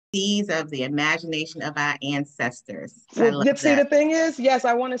seeds of the imagination of our ancestors. So well, see, the thing is, yes,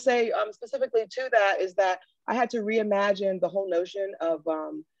 I want to say specifically to that is that I had to reimagine the whole notion of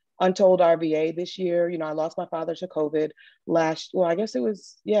Untold RVA this year. You know, I lost my father to COVID well, I guess it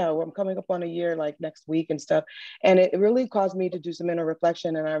was, yeah, well, I'm coming up on a year like next week and stuff. And it really caused me to do some inner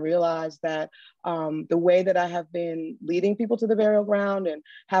reflection. And I realized that the way that I have been leading people to the burial ground and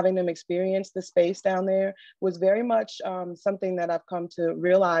having them experience the space down there was very much something that I've come to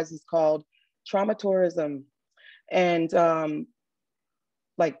realize is called trauma tourism and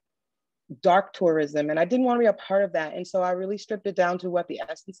like dark tourism. And I didn't want to be a part of that. And so I really stripped it down to what the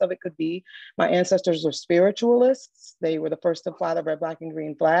essence of it could be. My ancestors were spiritualists. They were the first to fly the red, black, and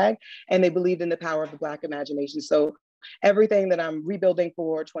green flag. And they believed in the power of the Black imagination. So everything that I'm rebuilding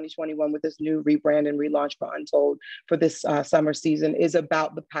for 2021 with this new rebrand and relaunch for Untold for this summer season is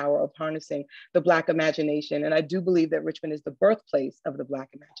about the power of harnessing the Black imagination. And I do believe that Richmond is the birthplace of the Black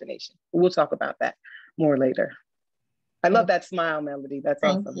imagination. We'll talk about that more later. I love that smile, Melody. That's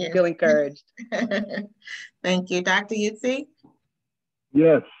awesome. I feel encouraged. Thank you. Dr. Utsey?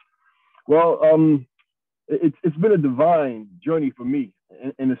 Yes. Well, it's been a divine journey for me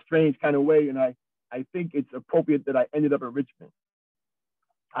in a strange kind of way. And I think it's appropriate that I ended up in Richmond.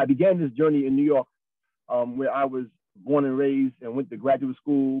 I began this journey in New York, where I was born and raised and went to graduate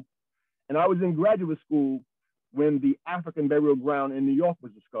school. And I was in graduate school when the African burial ground in New York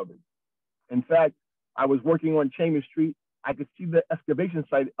was discovered. In fact, I was working on Chambers Street. I could see the excavation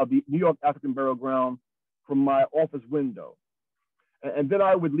site of the New York African burial ground from my office window. And then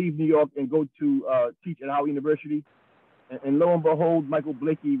I would leave New York and go to teach at Howard University. And lo and behold, Michael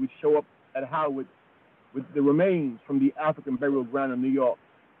Blakey would show up at Howard with the remains from the African burial ground in New York.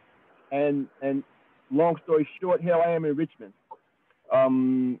 And long story short, here I am in Richmond.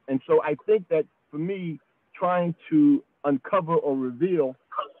 And so I think that for me, trying to uncover or reveal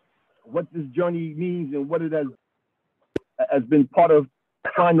what this journey means and what it has been part of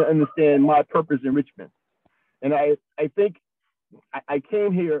trying to understand my purpose in Richmond. And I think I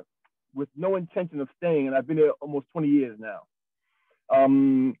came here with no intention of staying, and I've been here almost 20 years now.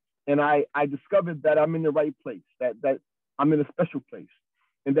 And I discovered that I'm in the right place, that I'm in a special place,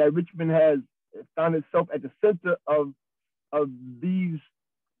 and that Richmond has found itself at the center of these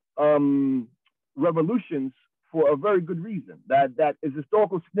revolutions for a very good reason, that is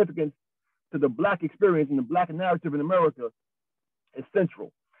historical significance to the Black experience and the Black narrative in America is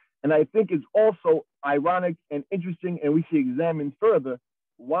central. And I think it's also ironic and interesting, and we should examine further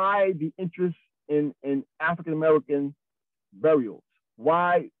why the interest in African-American burials,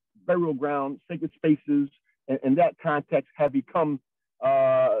 why burial grounds, sacred spaces, and that context have become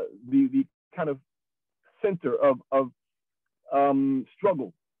the kind of center of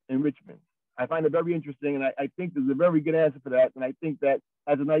struggle in Richmond. I find it very interesting, and I think there's a very good answer for that. And I think that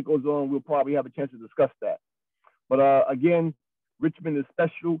as the night goes on, we'll probably have a chance to discuss that. But again, Richmond is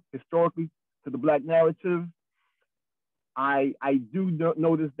special historically to the Black narrative. I do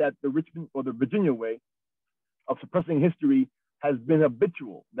notice that the Richmond or the Virginia way of suppressing history has been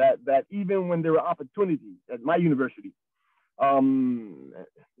habitual, that even when there are opportunities at my university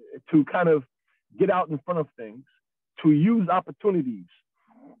to kind of get out in front of things, to use opportunities,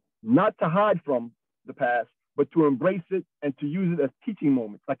 not to hide from the past, but to embrace it and to use it as teaching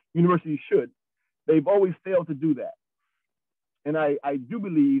moments, like universities should. They've always failed to do that. And I do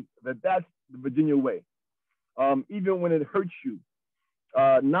believe that that's the Virginia way. Even when it hurts you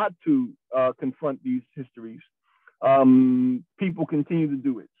not to confront these histories, people continue to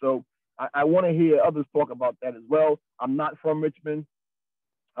do it. So I want to hear others talk about that as well. I'm not from Richmond,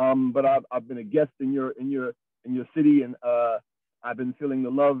 but I've been a guest in your city, and I've been feeling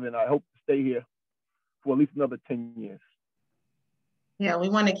the love, and I hope to stay here for at least another 10 years. Yeah, we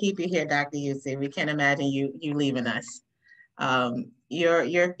want to keep you here, Dr. Utsey. We can't imagine you leaving us.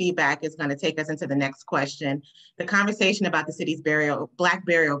 Your feedback is going to take us into the next question. The conversation about the city's Black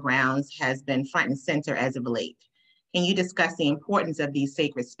burial grounds has been front and center as of late. Can you discuss the importance of these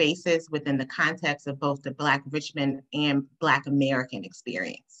sacred spaces within the context of both the Black Richmond and Black American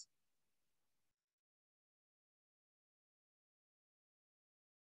experience?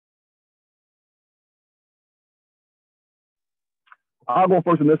 I'll go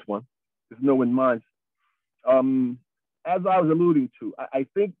first on this one, if no one minds. As I was alluding to, I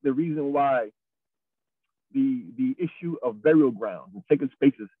think the reason why the issue of burial grounds and sacred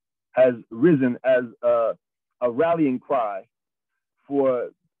spaces has risen as a rallying cry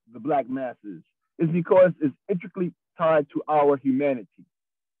for the Black masses is because it's intricately tied to our humanity.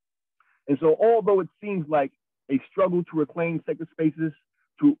 And so although it seems like a struggle to reclaim sacred spaces,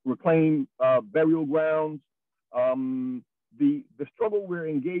 to reclaim burial grounds, the struggle we're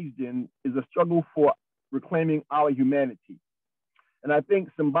engaged in is a struggle for reclaiming our humanity. And I think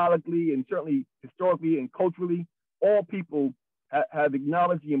symbolically and certainly historically and culturally, all people have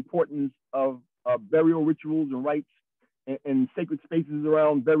acknowledged the importance of burial rituals and rites and sacred spaces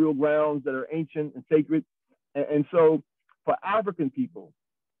around burial grounds that are ancient and sacred. And so for African people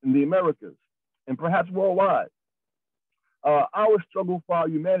in the Americas and perhaps worldwide, our struggle for our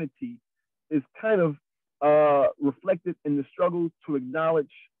humanity is kind of reflected in the struggle to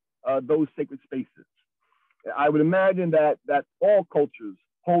acknowledge those sacred spaces. I would imagine that all cultures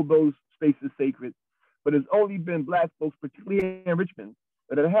hold those spaces sacred, but it's only been Black folks, particularly in Richmond,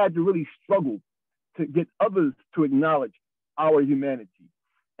 that have had to really struggle to get others to acknowledge our humanity.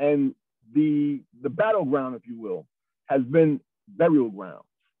 And the battleground, if you will, has been burial grounds.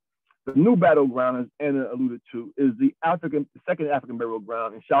 The new battleground, as Anna alluded to, is the second African burial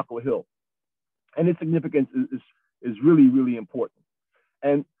ground in Shockoe Hill. And its significance is really, really important.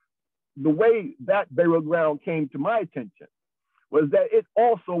 And the way that burial ground came to my attention was that it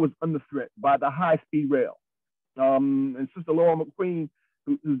also was under threat by the high-speed rail. And Sister Laura McQueen,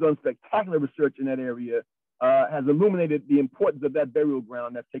 who's done spectacular research in that area, has illuminated the importance of that burial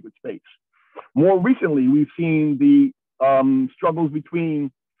ground, that sacred space. More recently, we've seen the struggles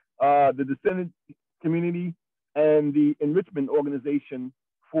between the descendant community and the enrichment organization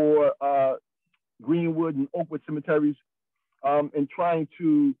for Greenwood and Oakwood cemeteries, and trying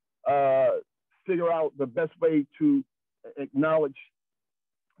to figure out the best way to acknowledge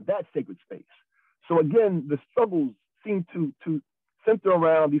that sacred space. So again, the struggles seem to center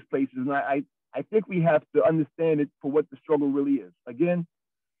around these places, and I think we have to understand it for what the struggle really is. Again,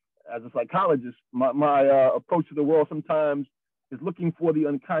 as a psychologist, my approach to the world sometimes is looking for the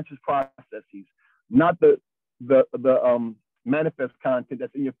unconscious processes, not the manifest content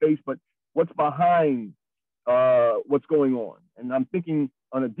that's in your face, but what's behind what's going on. And I'm thinking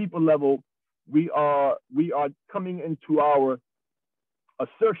on a deeper level, we are coming into our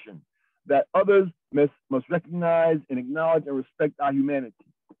assertion that others must recognize and acknowledge and respect our humanity.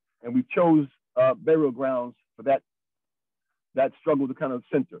 And we chose burial grounds for that struggle to kind of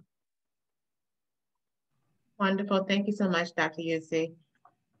center. Wonderful. Thank you so much, Dr. Utsey.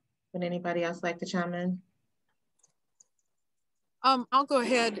 Would anybody else like to chime in? I'll go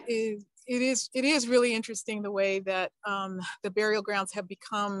ahead. It is really interesting the way that the burial grounds have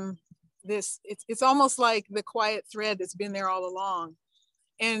become this. It's almost like the quiet thread that's been there all along.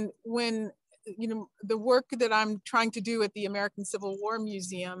 And when the work that I'm trying to do at the American Civil War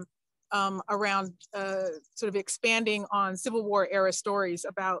Museum around sort of expanding on Civil War era stories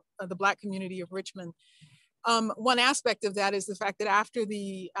about the Black community of Richmond. One aspect of that is the fact that after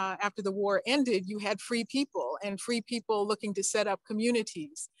the war ended, you had free people looking to set up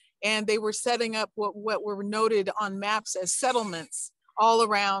communities, and they were setting up what were noted on maps as settlements all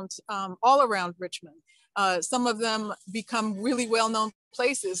around Richmond. Some of them become really well-known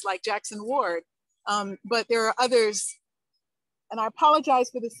places like Jackson Ward, but there are others. And I apologize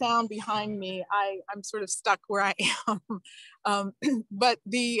for the sound behind me. I'm sort of stuck where I am. But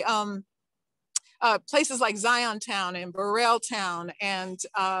the places like Ziontown and Burrelltown and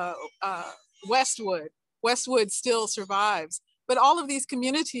Westwood still survives. But all of these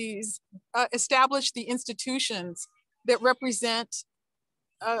communities establish the institutions that represent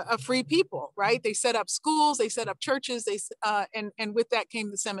a free people, right? They set up schools, they set up churches, and with that came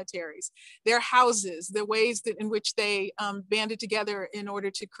the cemeteries. Their houses, the ways in which they banded together in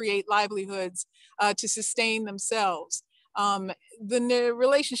order to create livelihoods to sustain themselves. The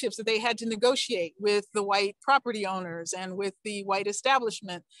relationships that they had to negotiate with the white property owners and with the white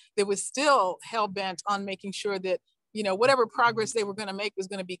establishment that was still hell-bent on making sure that whatever progress they were going to make was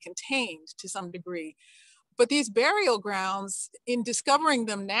going to be contained to some degree. But these burial grounds, in discovering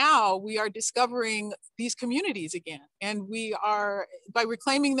them now, we are discovering these communities again. And we are, by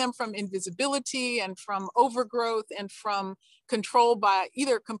reclaiming them from invisibility and from overgrowth and from control by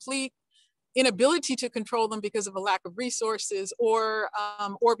either complete inability to control them because of a lack of resources or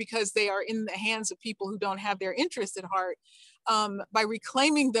because they are in the hands of people who don't have their interests at heart. By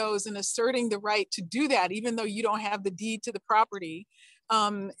reclaiming those and asserting the right to do that, even though you don't have the deed to the property,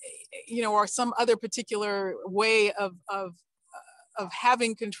 or some other particular way of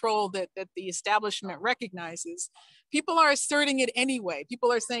having control that the establishment recognizes, people are asserting it anyway.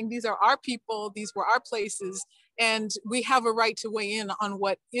 People are saying, these are our people, these were our places, and we have a right to weigh in on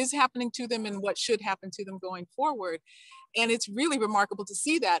what is happening to them and what should happen to them going forward. And it's really remarkable to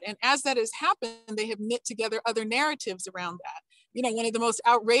see that. And as that has happened, they have knit together other narratives around that. One of the most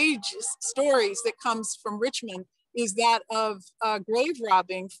outrageous stories that comes from Richmond is that of grave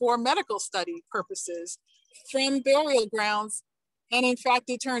robbing for medical study purposes from burial grounds. And in fact,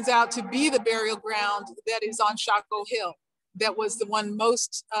 it turns out to be the burial ground that is on Shako Hill. That was the one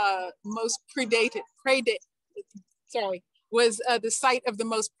most was the site of the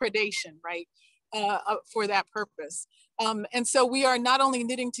most predation, right? For that purpose. And so we are not only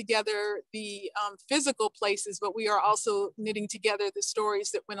knitting together the physical places, but we are also knitting together the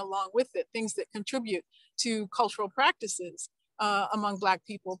stories that went along with it, things that contribute to cultural practices among Black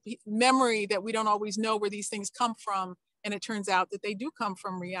people, memory that we don't always know where these things come from. And it turns out that they do come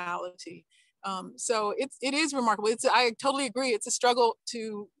from reality. So it is remarkable. I totally agree. It's a struggle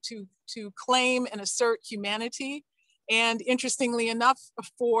to claim and assert humanity. And interestingly enough,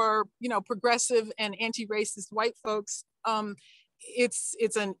 for progressive and anti-racist white folks,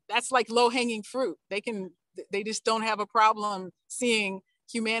 that's like low-hanging fruit. They just don't have a problem seeing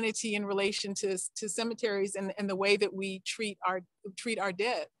humanity in relation to cemeteries and the way that we treat our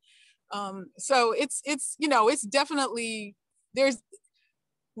dead. So it's definitely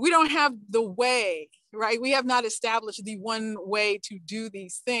we don't have the way, right? We have not established the one way to do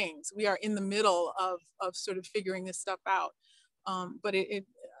these things. We are in the middle of sort of figuring this stuff out. But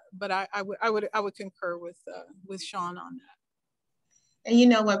I would concur with Shawn on that. And you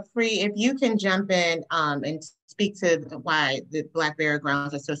know what, Free, if you can jump in and speak to why the Black burial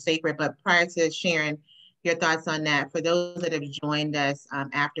grounds are so sacred, but prior to sharing your thoughts on that, for those that have joined us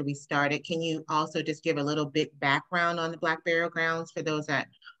after we started, can you also just give a little bit background on the Black burial grounds for those that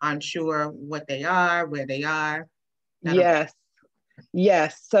aren't sure what they are, where they are? Yes.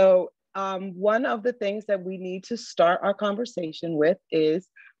 So one of the things that we need to start our conversation with is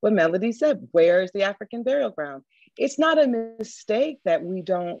what Melody said, where is the African burial ground? It's not a mistake that we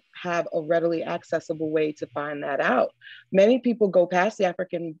don't have a readily accessible way to find that out. Many people go past the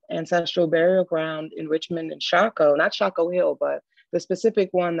African ancestral burial ground in Richmond and Shako, not Shako Hill, but the specific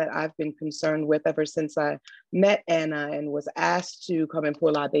one that I've been concerned with ever since I met Anna and was asked to come and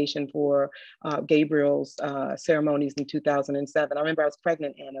pour libation for Gabriel's ceremonies in 2007. I remember I was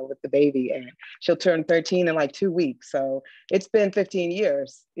pregnant, Anna, with the baby, and she'll turn 13 in like 2 weeks. So it's been 15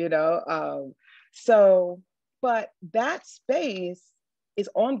 years, but that space is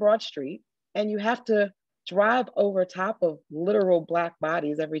on Broad Street, and you have to drive over top of literal Black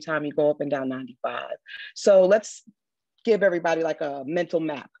bodies every time you go up and down 95. So let's give everybody like a mental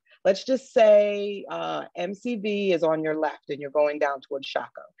map. Let's just say MCV is on your left and you're going down towards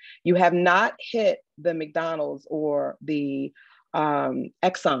Shako. You have not hit the McDonald's or the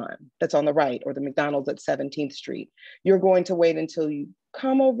Exxon that's on the right, or the McDonald's at 17th Street. You're going to wait until you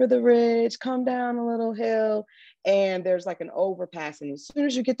come over the ridge, come down a little hill, and there's like an overpass. And as soon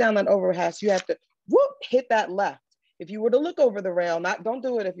as you get down that overpass, you have to hit that left. If you were to look over the rail, don't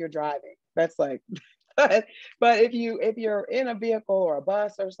do it if you're driving. That's like, but if you're in a vehicle or a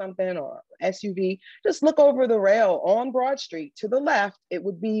bus or something, or SUV, just look over the rail on Broad Street to the left. It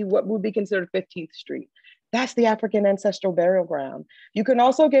would be what would be considered 15th Street. That's the African ancestral burial ground. You can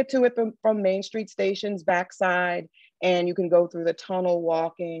also get to it from Main Street Station's backside, and you can go through the tunnel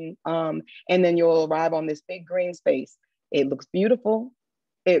walking, and then you'll arrive on this big green space. It looks beautiful.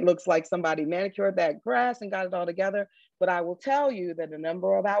 It looks like somebody manicured that grass and got it all together. But I will tell you that a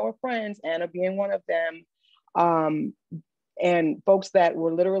number of our friends, Anna being one of them, and folks that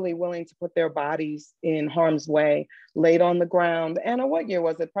were literally willing to put their bodies in harm's way, laid on the ground. Anna, what year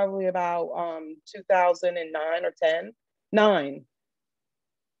was it? Probably about 2009 or 10? 9.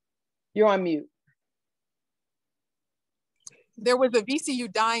 You're on mute. There was a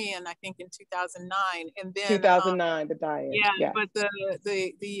VCU die-in, I think, in 2009, and then 2009, the die-in. Yeah, but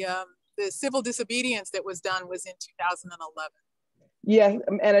the civil disobedience that was done was in 2011. Yes,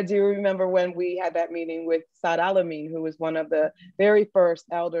 and I do remember when we had that meeting with Saad Alamin, who was one of the very first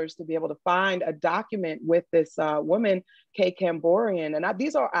elders to be able to find a document with this woman, Kay Camborian. And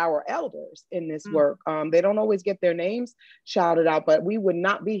these are our elders in this work. They don't always get their names shouted out, but we would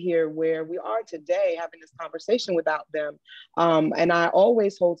not be here where we are today having this conversation without them. And I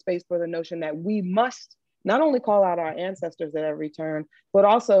always hold space for the notion that we must not only call out our ancestors at every turn, but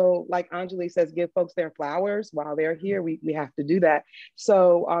also, like Enjoli says, give folks their flowers while they're here. We have to do that.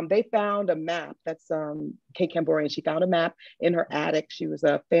 So they found a map. That's Kay Camborian. She found a map in her attic. She was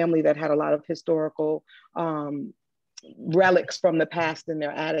a family that had a lot of historical relics from the past in their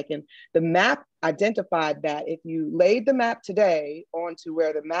attic. And the map identified that if you laid the map today onto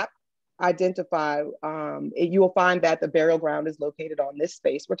where the map identify, you will find that the burial ground is located on this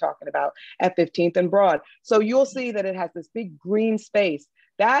space we're talking about at 15th and Broad. So you'll see that it has this big green space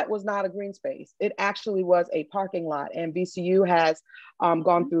that was not a green space. It actually was a parking lot. And VCU has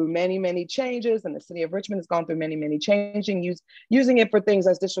gone through many, many changes, and the city of Richmond has gone through many, many changes, using it for things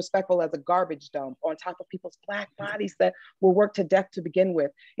as disrespectful as a garbage dump on top of people's Black bodies that were worked to death to begin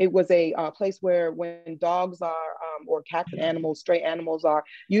with. It was a place where when dogs are, or cats and animals, stray animals are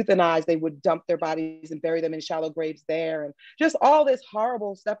euthanized, they would dump their bodies and bury them in shallow graves there. And just all this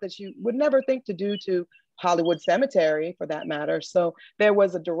horrible stuff that you would never think to do to Hollywood Cemetery, for that matter. So there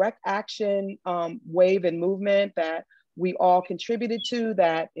was a direct action wave and movement that we all contributed to,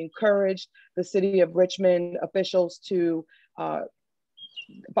 that encouraged the city of Richmond officials to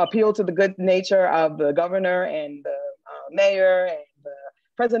appeal to the good nature of the governor and the mayor and the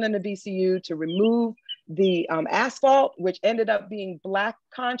president of VCU to remove the asphalt, which ended up being Black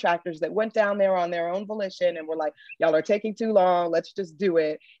contractors that went down there on their own volition and were like, y'all are taking too long, let's just do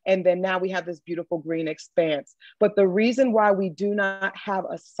it. And then now we have this beautiful green expanse. But the reason why we do not have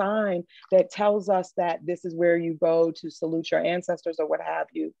a sign that tells us that this is where you go to salute your ancestors or what have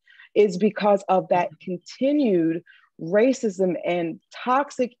you, is because of that continued racism and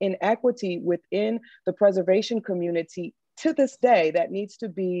toxic inequity within the preservation community to this day that needs to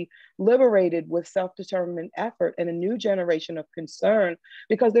be liberated with self-determined effort and a new generation of concern,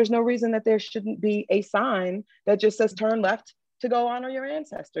 because there's no reason that there shouldn't be a sign that just says turn left to go honor your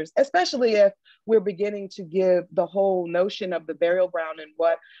ancestors, especially if we're beginning to give the whole notion of the burial ground and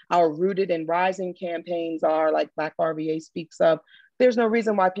what our Rooted and Rising campaigns are, like Black RVA speaks of. There's no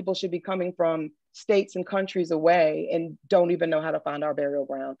reason why people should be coming from states and countries away and don't even know how to find our burial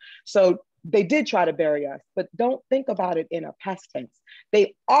ground. So they did try to bury us, but don't think about it in a past tense.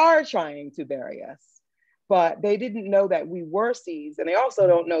 They are trying to bury us, but they didn't know that we were seeds, and they also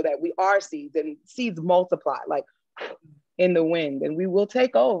don't know that we are seeds, and seeds multiply like in the wind, and we will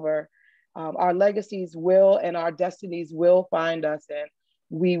take over. Our legacies will, and our destinies will find us, and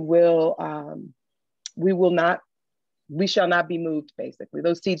we shall not be moved, basically.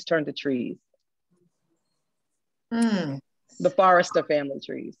 Those seeds turn to trees. The forest of family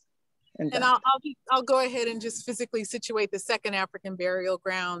trees. And I'll go ahead and just physically situate the second African burial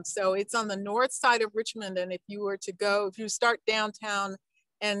ground. So it's on the north side of Richmond. And if you start downtown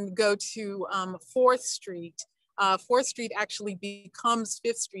and go to 4th Street, 4th Street actually becomes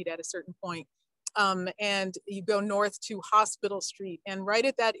 5th Street at a certain point. And you go north to Hospital Street. And right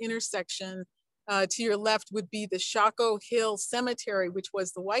at that intersection, to your left would be the Shockoe Hill Cemetery, which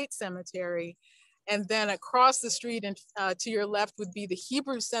was the white cemetery. And then across the street and to your left would be the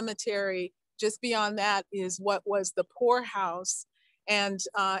Hebrew Cemetery. Just beyond that is what was the poorhouse. And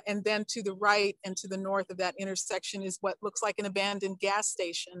then to the right and to the north of that intersection is what looks like an abandoned gas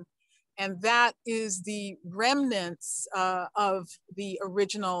station. And that is the remnants of the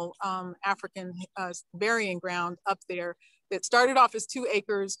original African burying ground up there that started off as 2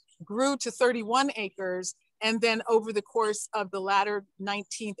 acres, grew to 31 acres, and then over the course of the latter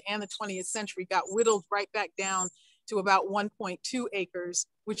 19th and the 20th century got whittled right back down to about 1.2 acres,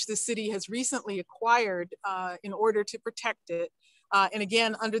 which the city has recently acquired in order to protect it. And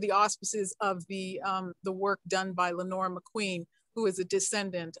again, under the auspices of the work done by Lenore McQueen, who is a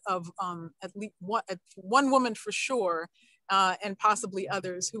descendant of at least one woman for sure, and possibly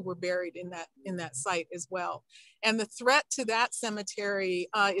others who were buried in that site as well. And the threat to that cemetery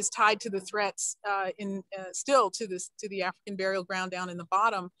is tied to the threats still to the African burial ground down in the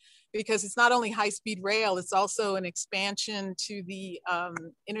bottom, because it's not only high-speed rail, it's also an expansion to the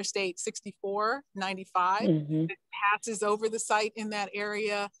Interstate 64, 95 that passes over the site in that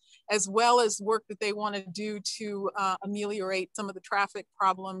area, as well as work that they want to do to ameliorate some of the traffic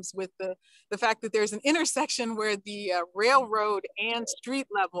problems with the fact that there's an intersection where the railroad and street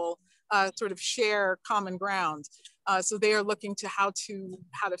level sort of share common ground. So they are looking to how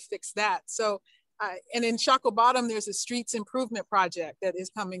to fix that. So, and in Shockoe Bottom, there's a streets improvement project that is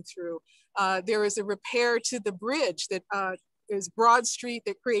coming through. There is a repair to the bridge that is Broad Street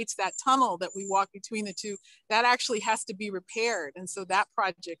that creates that tunnel that we walk between the two. That actually has to be repaired. And so that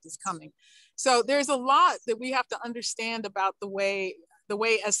project is coming. So there's a lot that we have to understand about the way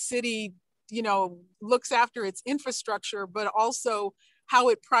a city, looks after its infrastructure, but also how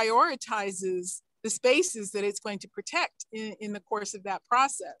it prioritizes the spaces that it's going to protect in the course of that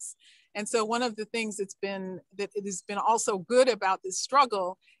process. And so one of the things that it has been also good about this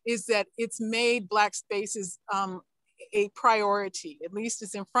struggle is that it's made Black spaces a priority. At least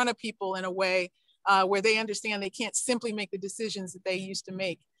it's in front of people in a way where they understand they can't simply make the decisions that they used to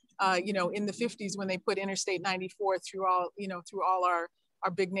make, in the 50s when they put Interstate 94 through all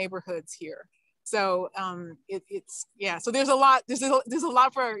our big neighborhoods here. So so there's a lot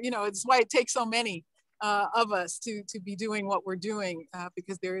for, it's why it takes so many of us to be doing what we're doing,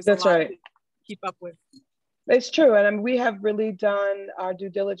 because there is That's a lot right. to keep up with. It's true. And we have really done our due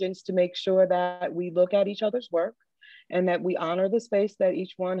diligence to make sure that we look at each other's work and that we honor the space that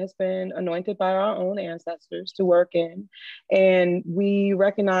each one has been anointed by our own ancestors to work in. And we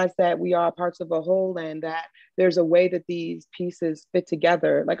recognize that we are parts of a whole and that there's a way that these pieces fit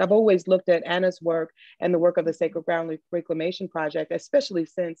together. Like I've always looked at Anna's work and the work of the Sacred Ground Reclamation Project, especially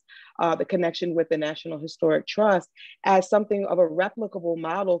since the connection with the National Historic Trust, as something of a replicable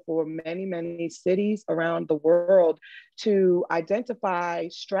model for many, many cities around the world to identify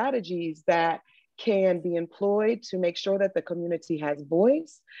strategies that can be employed to make sure that the community has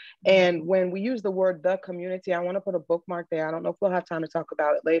voice. And when we use the word the community, I want to put a bookmark there. I don't know if we'll have time to talk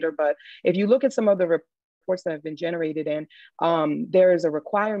about it later, but if you look at some of the reports that have been generated, and there is a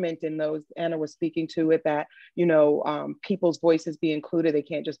requirement in those, Anna was speaking to it, that, you know, people's voices be included. They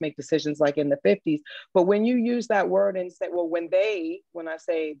can't just make decisions like in the 50s. But when you use that word and say, well, when I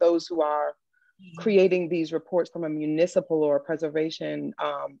say those who are creating these reports from a municipal or preservation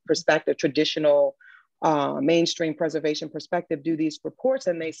perspective, traditional mainstream preservation perspective, do these reports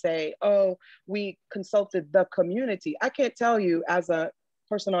and they say, oh, we consulted the community. I can't tell you, as a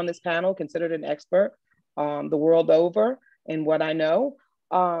person on this panel considered an expert the world over in what I know,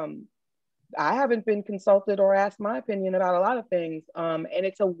 I haven't been consulted or asked my opinion about a lot of things. And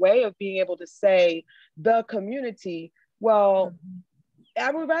it's a way of being able to say the community. Well, I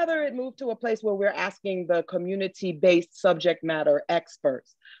would rather it move to a place where we're asking the community-based subject matter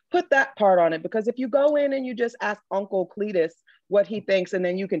experts. Put that part on it, because if you go in and you just ask Uncle Cletus what he thinks, and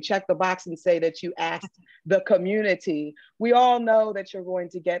then you can check the box and say that you asked the community, we all know that you're going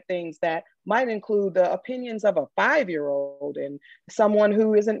to get things that might include the opinions of a 5-year-old and someone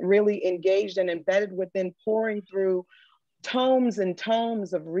who isn't really engaged and embedded within pouring through tomes and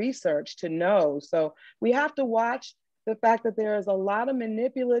tomes of research to know. So we have to watch the fact that there is a lot of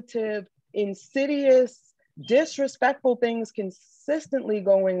manipulative, insidious, disrespectful things consistently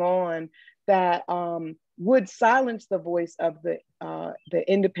going on that would silence the voice of the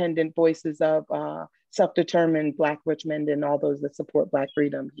independent voices of self-determined Black Richmond and all those that support Black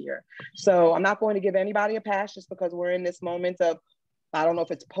freedom here. So I'm not going to give anybody a pass just because we're in this moment of, I don't know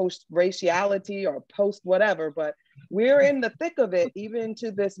if it's post-raciality or post-whatever, but we're in the thick of it even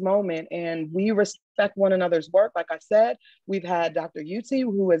to this moment, and we respect one another's work. Like I said, we've had Dr. Utsey,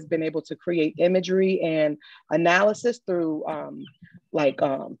 who has been able to create imagery and analysis through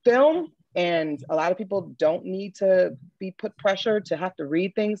film. And a lot of people don't need to be put pressure to have to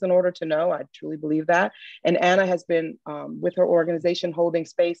read things in order to know. I truly believe that. And Anna has been with her organization holding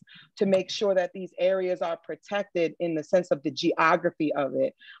space to make sure that these areas are protected in the sense of the geography of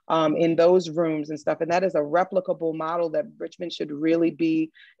it in those rooms and stuff. And that is a replicable model that Richmond should really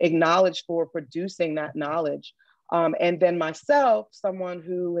be acknowledged for producing that knowledge. And then myself, someone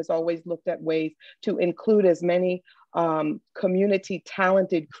who has always looked at ways to include as many community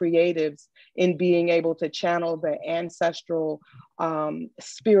talented creatives in being able to channel the ancestral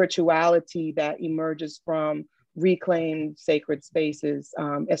spirituality that emerges from reclaimed sacred spaces,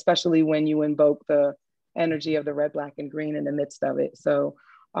 especially when you invoke the energy of the red, black, and green in the midst of it. So,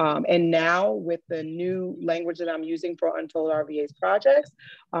 and now with the new language that I'm using for Untold RVA's projects,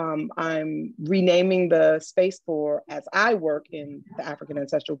 I'm renaming the space for, as I work in the African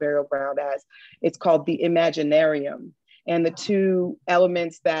Ancestral Burial Ground, as it's called the Imaginarium. And the two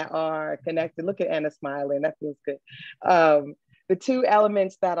elements that are connected, look at Anna smiling, that feels good. The two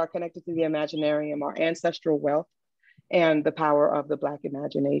elements that are connected to the Imaginarium are ancestral wealth and the power of the Black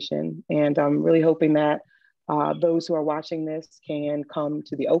imagination. And I'm really hoping that those who are watching this can come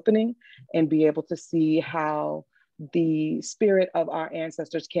to the opening and be able to see how the spirit of our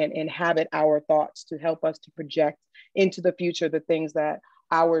ancestors can inhabit our thoughts to help us to project into the future the things that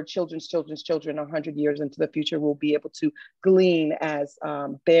our children's 100 years into the future will be able to glean as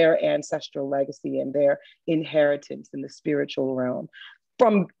their ancestral legacy and their inheritance in the spiritual realm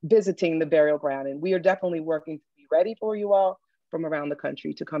from visiting the burial ground. And we are definitely working to be ready for you all from around the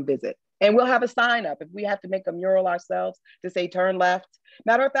country to come visit. And we'll have a sign up if we have to make a mural ourselves to say turn left.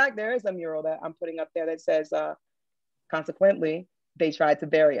 Matter of fact, there is a mural that I'm putting up there that says, consequently, they tried to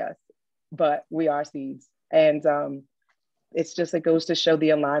bury us, but we are seeds. And it's just, it goes to show the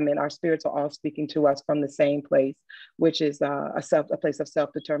alignment. Our spirits are all speaking to us from the same place, which is a place of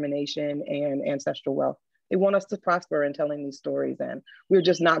self-determination and ancestral wealth. They want us to prosper in telling these stories, and we're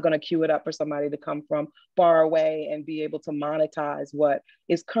just not going to queue it up for somebody to come from far away and be able to monetize what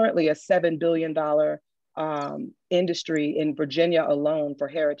is currently a $7 billion industry in Virginia alone for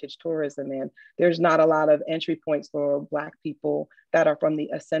heritage tourism. And there's not a lot of entry points for Black people that are from the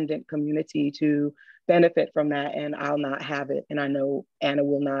ascendant community to benefit from that, and I'll not have it. And I know Anna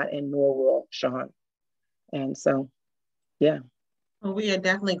will not, and nor will Shawn. And so, yeah. Well, we are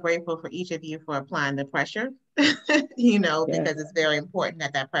definitely grateful for each of you for applying the pressure, you know, because it's very important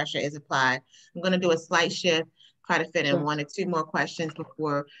that that pressure is applied. I'm going to do a slight shift, try to fit in 1 or 2 more questions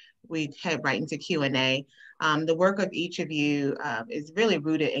before we head right into Q&A. The work of each of you is really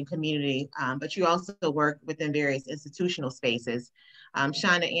rooted in community, but you also work within various institutional spaces.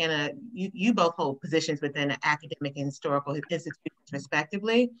 Shawn and Anna, you both hold positions within academic and historical institutions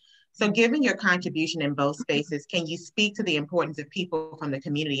respectively. So given your contribution in both spaces, can you speak to the importance of people from the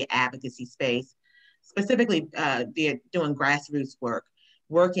community advocacy space, specifically doing grassroots work,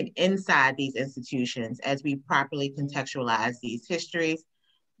 working inside these institutions as we properly contextualize these histories?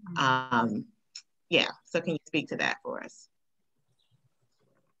 Yeah, so can you speak to that for us?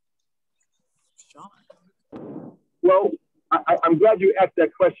 Well, I'm glad you asked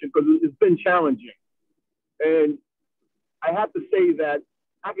that question because it's been challenging. And I have to say that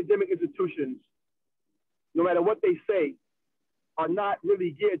academic institutions, no matter what they say, are not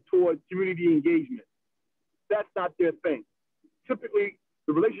really geared towards community engagement. That's not their thing. Typically,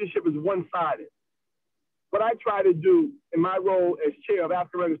 the relationship is one-sided. What I try to do in my role as chair of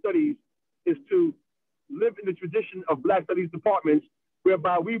African American Studies is to live in the tradition of Black Studies departments,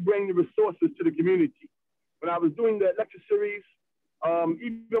 whereby we bring the resources to the community. When I was doing the lecture series,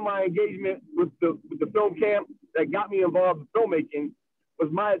 even my engagement with the film camp that got me involved in filmmaking was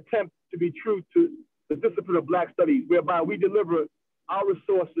my attempt to be true to the discipline of Black Studies, whereby we deliver our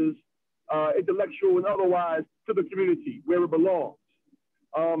resources, intellectual and otherwise, to the community where it belongs.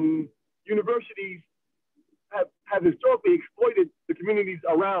 Universities have historically exploited the communities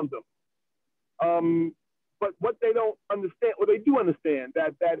around them. But what they don't understand, or they do understand,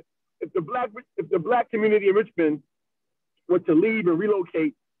 that if the Black community in Richmond were to leave and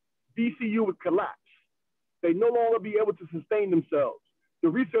relocate, VCU would collapse. They'd no longer be able to sustain themselves. The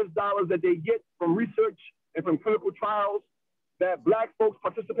research dollars that they get from research and from clinical trials that Black folks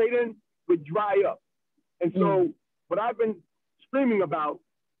participate in would dry up. And so what I've been screaming about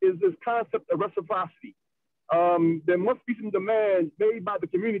is this concept of reciprocity. There must be some demands made by the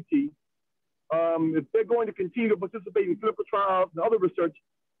community if they're going to continue to participate in clinical trials and other research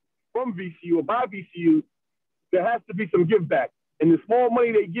from VCU or by VCU. There has to be some give back. And the small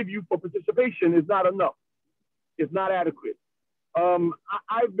money they give you for participation is not enough. It's not adequate.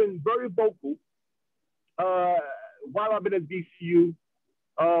 I've been very vocal while I've been at VCU.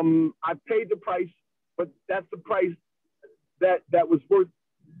 I paid the price, but that's the price that was worth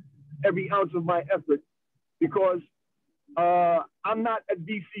every ounce of my effort, because I'm not at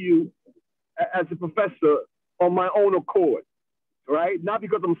VCU as a professor on my own accord, right? Not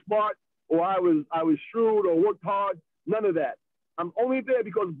because I'm smart or I was shrewd or worked hard, none of that. I'm only there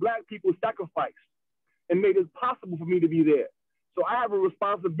because Black people sacrificed and made it possible for me to be there. So I have a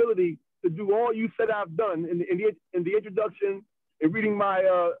responsibility to do all you said I've done in the introduction and reading my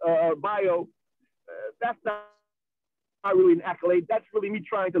bio. That's not really an accolade. That's really me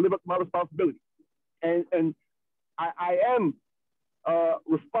trying to live up to my responsibility. And I am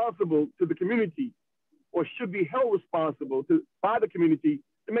responsible to the community, or should be held responsible by the community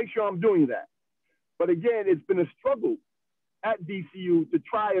to make sure I'm doing that. But again, it's been a struggle at DCU to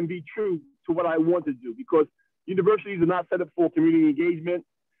try and be true to what I want to do, because universities are not set up for community engagement.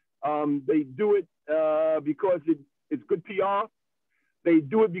 They do it because it's good PR. They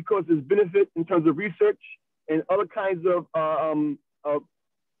do it because there's benefit in terms of research and other kinds of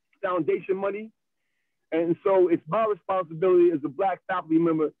foundation money. And so it's my responsibility as a Black faculty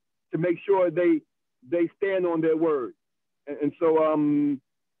member to make sure they stand on their word. And so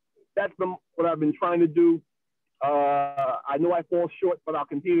that's been what I've been trying to do. I know I fall short, but I'll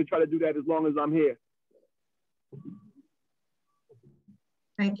continue to try to do that as long as I'm here.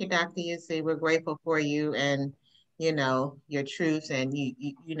 Thank you, Dr. Utsey. We're grateful for you and, you know, your truth and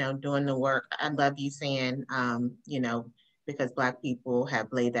you know, doing the work. I love you saying, you know, because Black people have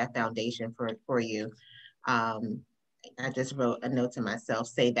laid that foundation for you. I just wrote a note to myself,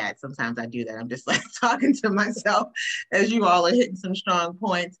 say that. Sometimes I do that. I'm just like talking to myself as you all are hitting some strong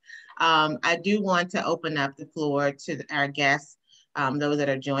points. I do want to open up the floor to our guests, those that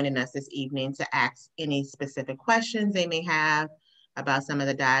are joining us this evening, to ask any specific questions they may have about some of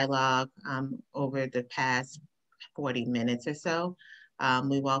the dialogue over the past 40 minutes or so.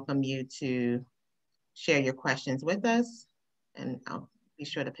 We welcome you to share your questions with us, and I'll be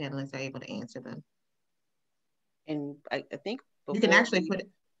sure the panelists are able to answer them. And I think you can actually put it,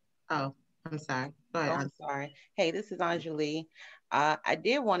 oh, I'm sorry. Go ahead. Oh, I'm sorry. Hey, this is Enjoli. I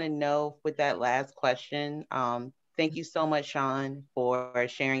did want to know with that last question, Thank you so much, Shawn, for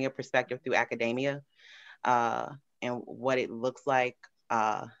sharing your perspective through academia and what it looks like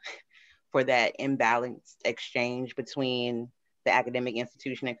for that imbalanced exchange between the academic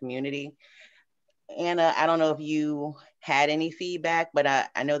institution and community. Anna, I don't know if you had any feedback, but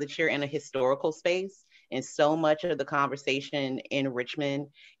I know that you're in a historical space, and so much of the conversation in Richmond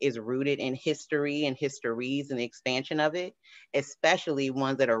is rooted in history and histories and the expansion of it, especially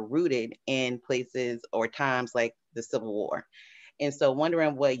ones that are rooted in places or times like the Civil War. And so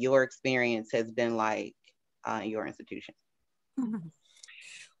wondering what your experience has been like in your institution.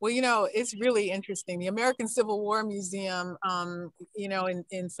 Well, you know, it's really interesting. The American Civil War Museum, you know,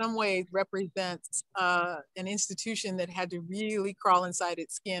 in some ways represents an institution that had to really crawl inside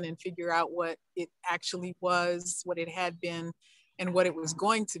its skin and figure out what it actually was, what it had been, and what it was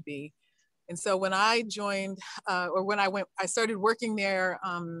going to be. And so when I joined, or when I started working there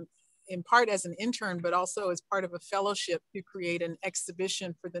in part as an intern, but also as part of a fellowship to create an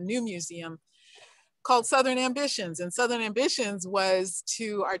exhibition for the new museum called Southern Ambitions. And Southern Ambitions was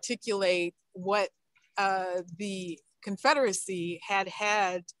to articulate what the Confederacy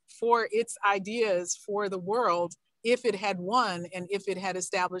had for its ideas for the world if it had won and if it had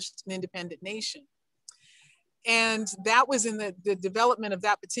established an independent nation. And that was in the development of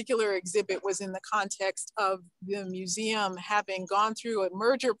that particular exhibit was in the context of the museum having gone through a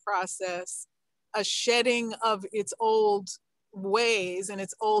merger process, a shedding of its old ways and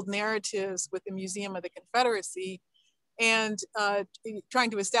its old narratives with the Museum of the Confederacy, and trying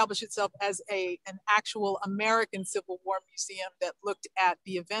to establish itself as an actual American Civil War museum that looked at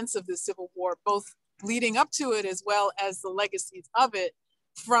the events of the Civil War, both leading up to it as well as the legacies of it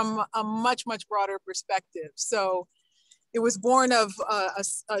from a much, much broader perspective. So it was born of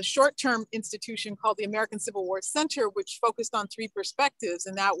a short-term institution called the American Civil War Center, which focused on three perspectives,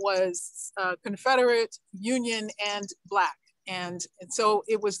 and that was Confederate, Union, and Black. And so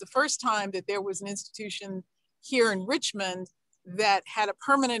it was the first time that there was an institution here in Richmond that had a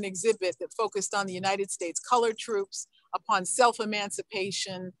permanent exhibit that focused on the United States colored troops, upon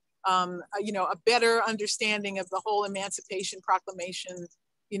self-emancipation, you know, a better understanding of the whole Emancipation Proclamation,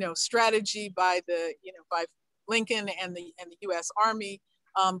 you know, strategy by the, you know, by Lincoln and the U.S. Army,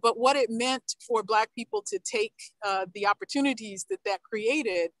 but what it meant for Black people to take the opportunities that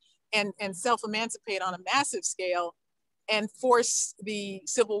created and self-emancipate on a massive scale, and force the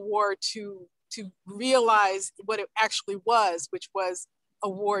Civil War to realize what it actually was, which was a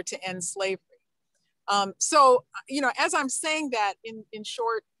war to end slavery. So, you know, as I'm saying that in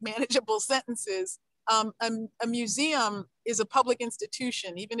short, manageable sentences, a museum is a public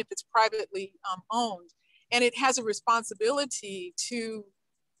institution, even if it's privately owned, and it has a responsibility to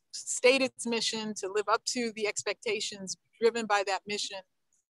state its mission, to live up to the expectations driven by that mission,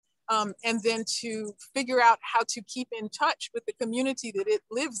 and then to figure out how to keep in touch with the community that it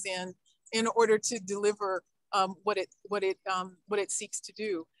lives in order to deliver what it seeks to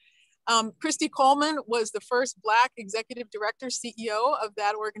do. Christy Coleman was the first Black executive director, CEO of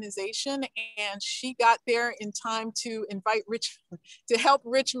that organization, and she got there in time to invite Richmond, to help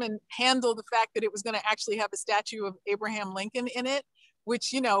Richmond handle the fact that it was going to actually have a statue of Abraham Lincoln in it,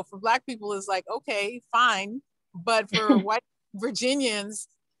 which, you know, for Black people is like, okay, fine, but for white Virginians,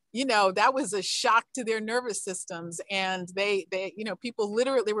 you know, that was a shock to their nervous systems. And they, you know,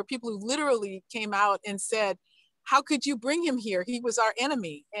 there were people who literally came out and said, how could you bring him here? He was our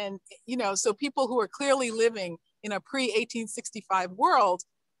enemy. And, you know, so people who are clearly living in a pre-1865 world,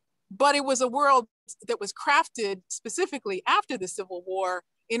 but it was a world that was crafted specifically after the Civil War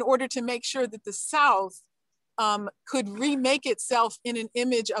in order to make sure that the South could remake itself in an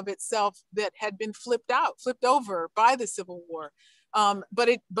image of itself that had been flipped over by the Civil War.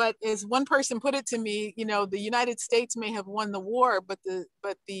 But as one person put it to me, you know, the United States may have won the war, but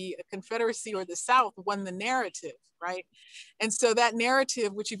the Confederacy or the South won the narrative, right? And so that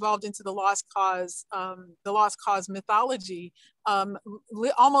narrative, which evolved into the lost cause mythology,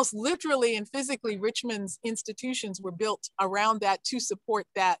 almost literally and physically, Richmond's institutions were built around that to support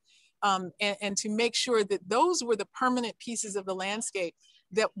that, and to make sure that those were the permanent pieces of the landscape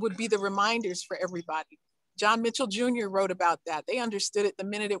that would be the reminders for everybody. John Mitchell Jr. wrote about that. They understood it the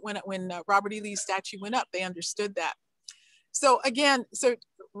minute it went up, when Robert E. Lee's statue went up, they understood that. So again, so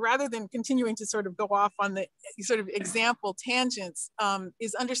rather than continuing to sort of go off on the sort of example tangents,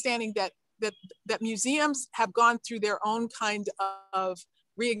 is understanding that museums have gone through their own kind of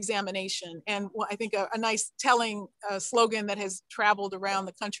re-examination. And I think a nice telling slogan that has traveled around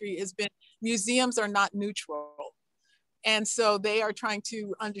the country has been, museums are not neutral. And so they are trying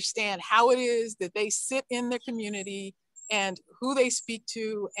to understand how it is that they sit in their community and who they speak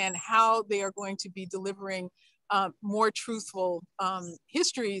to and how they are going to be delivering more truthful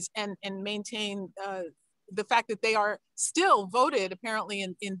histories and maintain the fact that they are still voted, apparently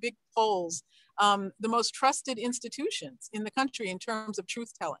in big polls, the most trusted institutions in the country in terms of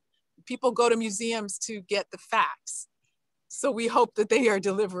truth telling. People go to museums to get the facts. So we hope that they are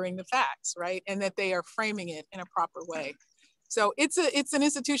delivering the facts, right? And that they are framing it in a proper way. So it's an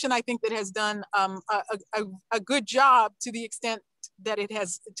institution, I think, that has done a good job to the extent that it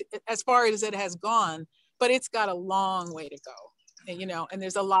has, as far as it has gone, but it's got a long way to go, and, and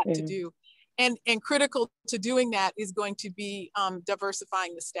there's a lot to do. And critical to doing that is going to be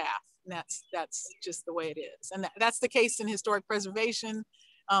diversifying the staff. And that's just the way it is. And that's the case in historic preservation.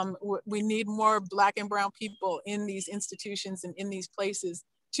 We need more Black and brown people in these institutions and in these places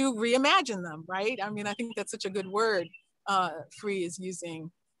to reimagine them, right? I mean, I think that's such a good word Free is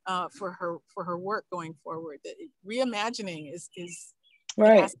using for her work going forward. That reimagining is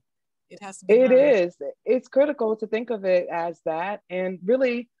right. It has to be. It is. It's critical to think of it as that. And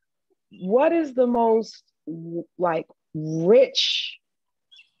really, what is the most like rich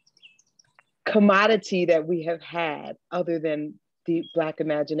commodity that we have had other than the Black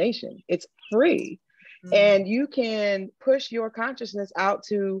imagination? It's free. And you can push your consciousness out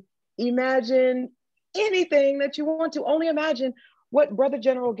to imagine anything that you want to. Only imagine what Brother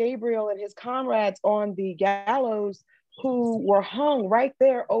General Gabriel and his comrades on the gallows, who were hung right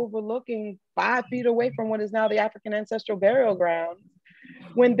there overlooking 5 feet away from what is now the African ancestral burial ground.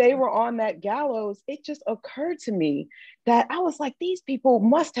 When they were on that gallows, it just occurred to me that I was like, these people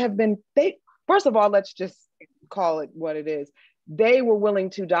must have been, first of all, let's just call it what it is. They were willing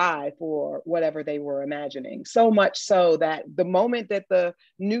to die for whatever they were imagining. So much so that the moment that the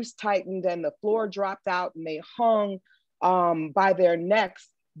noose tightened and the floor dropped out and they hung by their necks,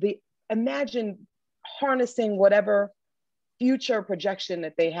 imagine harnessing whatever future projection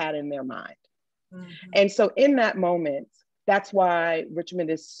that they had in their mind. And so in that moment, that's why Richmond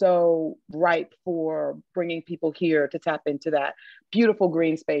is so ripe for bringing people here to tap into that beautiful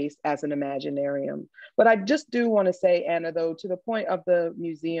green space as an imaginarium. But I just do want to say, Anna, though, to the point of the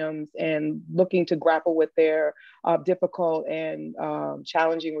museums and looking to grapple with their difficult and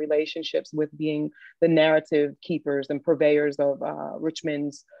challenging relationships with being the narrative keepers and purveyors of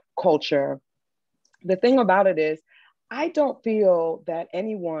Richmond's culture. The thing about it is, I don't feel that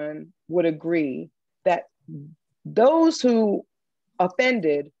anyone would agree that those who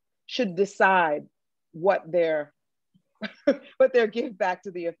offended should decide what their give back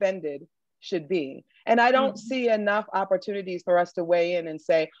to the offended should be. And I don't see enough opportunities for us to weigh in and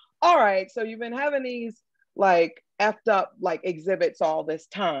say, all right, so you've been having these like effed up like exhibits all this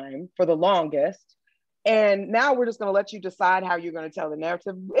time for the longest, and now we're just going to let you decide how you're going to tell the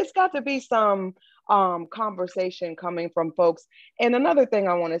narrative. It's got to be some conversation coming from folks. And another thing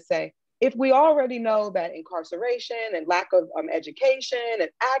I want to say, if we already know that incarceration and lack of education and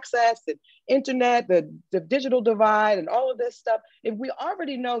access and internet, the digital divide and all of this stuff, if we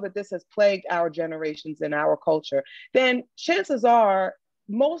already know that this has plagued our generations and our culture, then chances are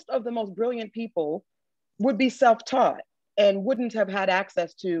most of the most brilliant people would be self-taught and wouldn't have had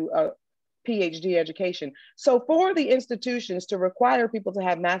access to a PhD education. So for the institutions to require people to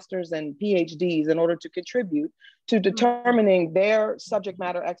have masters and PhDs in order to contribute to determining their subject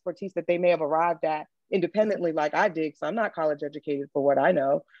matter expertise that they may have arrived at independently, like I did, because I'm not college educated for what I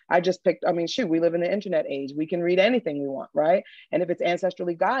know. I just picked, I mean, shoot, we live in the internet age. We can read anything we want, right? And if it's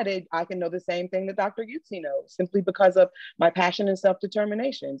ancestrally guided, I can know the same thing that Dr. Utsey knows, simply because of my passion and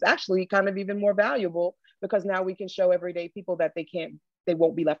self-determination. It's actually kind of even more valuable because now we can show everyday people that they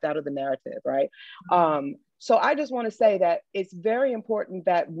won't be left out of the narrative, right? So I just want to say that it's very important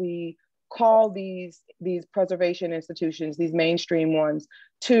that we call these preservation institutions, these mainstream ones,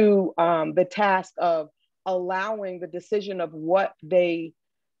 to the task of allowing the decision of what they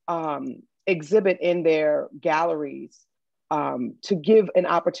exhibit in their galleries to give an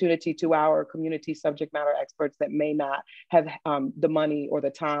opportunity to our community subject matter experts that may not have the money or the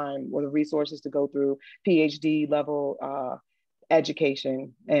time or the resources to go through PhD level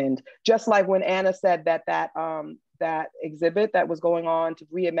education. And just like when Anna said that exhibit that was going on to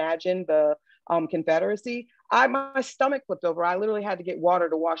reimagine the Confederacy, my stomach flipped over. I literally had to get water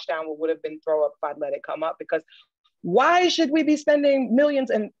to wash down what would have been throw up if I'd let it come up, because why should we be spending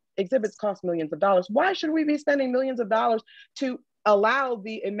millions, and exhibits cost millions of dollars, why should we be spending millions of dollars to allow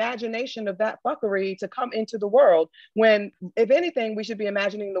the imagination of that fuckery to come into the world, when, if anything, we should be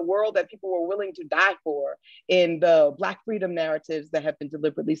imagining the world that people were willing to die for in the Black freedom narratives that have been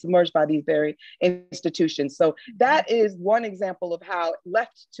deliberately submerged by these very institutions. So that is one example of how,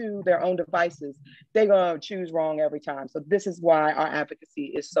 left to their own devices, they're gonna choose wrong every time. So this is why our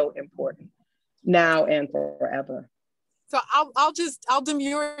advocacy is so important. now and forever. So I'll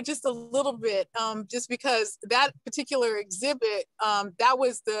demur just a little bit, just because that particular exhibit, that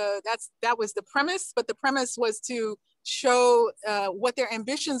was the premise, but the premise was to show what their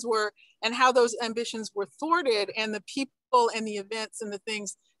ambitions were and how those ambitions were thwarted, and the people and the events and the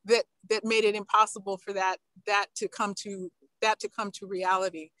things that made it impossible for that to come to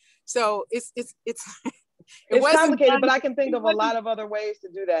reality. So it's complicated, but I can think of a lot of other ways to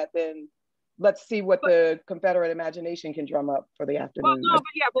do that. Then let's see what the Confederate imagination can drum up for the afternoon. Well, no,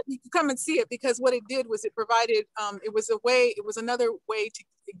 but you can come and see it, because what it did was it provided, it was another way to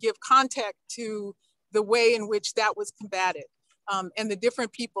give context to the way in which that was combated, and the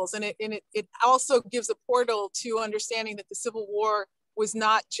different peoples. And it also gives a portal to understanding that the Civil War was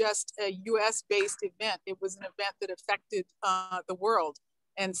not just a US-based event. It was an event that affected the world.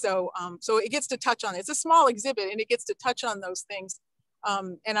 And so, so it gets to touch on it. It's a small exhibit, and it gets to touch on those things.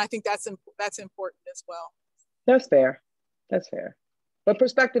 And I think that's important as well. That's fair. That's fair. But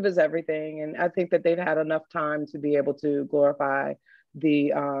perspective is everything. And I think that they've had enough time to be able to glorify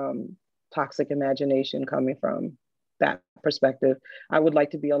the toxic imagination coming from that perspective. I would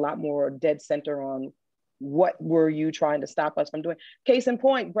like to be a lot more dead center on what were you trying to stop us from doing? Case in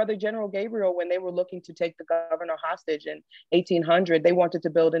point, Brother General Gabriel, when they were looking to take the governor hostage in 1800, they wanted to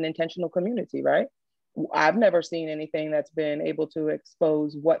build an intentional community, right? I've never seen anything that's been able to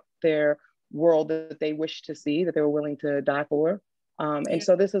expose what their world that they wish to see, that they were willing to die for. And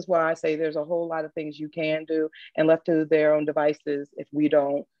so this is why I say there's a whole lot of things you can do, and left to their own devices, if we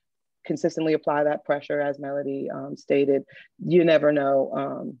don't consistently apply that pressure, as Melody stated, you never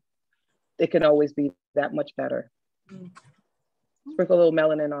know. It can always be that much better. Sprinkle a little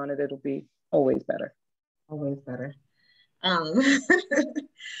melanin on it, it'll be always better. Always better.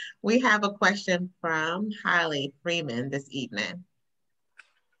 We have a question from Holly Freeman this evening.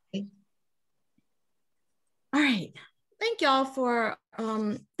 All right. Thank y'all for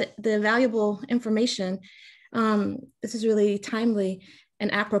the valuable information. This is really timely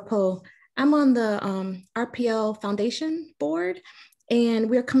and apropos. I'm on the RPL Foundation board, and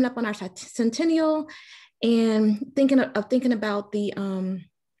we're coming up on our centennial, and thinking about the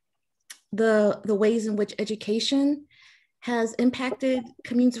ways in which education has impacted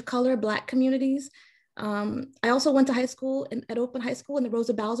communities of color, Black communities. I also went to high school at Open High School in the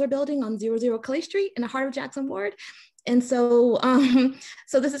Rosa Bowser building on 00 Clay Street in the heart of Jackson Ward. And so,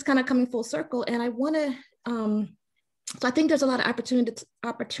 so this is kind of coming full circle. And I want to, so I think there's a lot of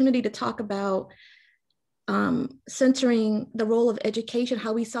opportunity to talk about centering the role of education,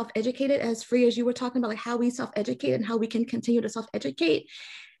 how we self-educated, as Free as you were talking about, like how we self-educate and how we can continue to self-educate,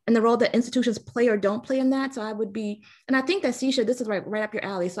 and the role that institutions play or don't play in that. So I would be, and I think that Sesha, this is right up your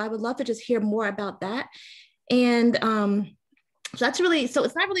alley. So I would love to just hear more about that. And so that's really, so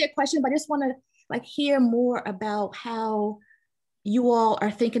it's not really a question, but I just want to like hear more about how you all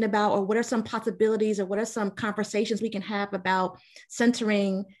are thinking about, or what are some possibilities, or what are some conversations we can have about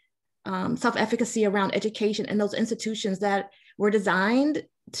centering self-efficacy around education and those institutions that were designed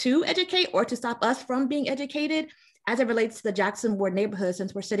to educate or to stop us from being educated, as it relates to the Jackson Ward neighborhood,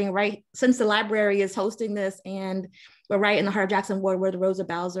 since we're sitting right, since the library is hosting this, and we're right in the heart of Jackson Ward where the Rosa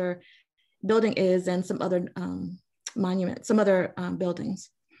Bowser building is, and some other monuments, some other buildings.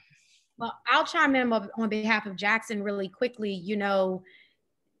 Well, I'll chime in on behalf of Jackson really quickly. You know,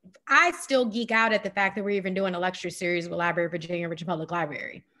 I still geek out at the fact that we're even doing a lecture series with Library of Virginia, Richmond Public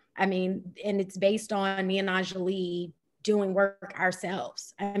Library. I mean, and it's based on me and Enjoli doing work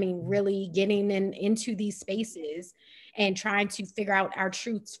ourselves. I mean, really getting into these spaces and trying to figure out our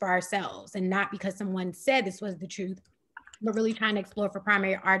truths for ourselves, and not because someone said this was the truth, but really trying to explore for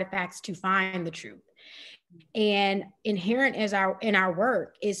primary artifacts to find the truth. And inherent in our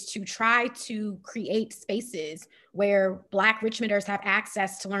work is to try to create spaces where Black Richmonders have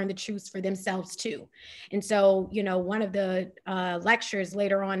access to learn the truths for themselves too. And so, you know, one of the lectures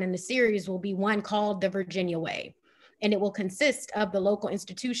later on in the series will be one called The Virginia Way. And it will consist of the local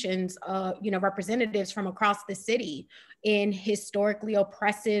institutions, you know, representatives from across the city in historically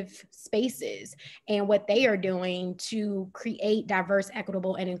oppressive spaces, and what they are doing to create diverse,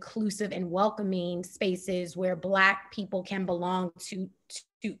 equitable, and inclusive and welcoming spaces where Black people can belong to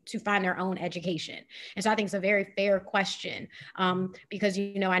find their own education. And so I think it's a very fair question, because,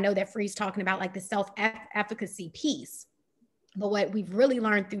 you know, I know that Free's talking about like the self-efficacy piece. But what we've really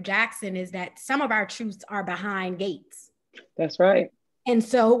learned through Jackson is that some of our truths are behind gates. That's right. And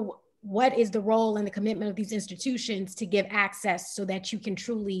so what is the role and the commitment of these institutions to give access so that you can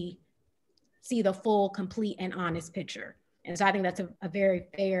truly see the full, complete, and honest picture? And so I think that's a very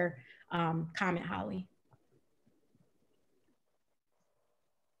fair comment, Holly.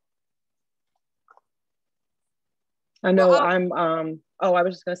 I know I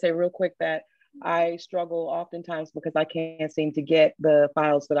was just gonna say real quick that I struggle oftentimes because I can't seem to get the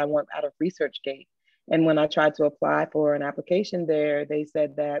files that I want out of ResearchGate. And when I tried to apply for an application there, they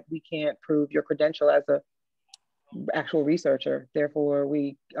said that we can't prove your credential as a actual researcher. Therefore,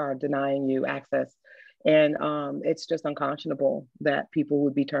 we are denying you access. And it's just unconscionable that people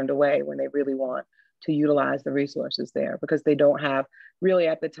would be turned away when they really want to utilize the resources there, because they don't have really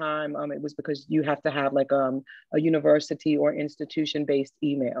at the time, it was because you have to have like a university or institution-based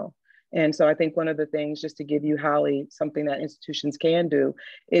email. And so I think one of the things, just to give you, Holly, something that institutions can do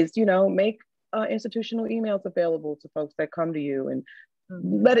is, make institutional emails available to folks that come to you and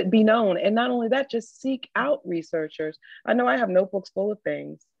let it be known. And not only that, just seek out researchers. I know I have notebooks full of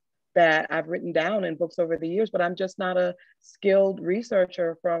things that I've written down in books over the years, but I'm just not a skilled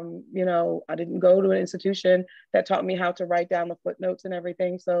researcher from, I didn't go to an institution that taught me how to write down the footnotes and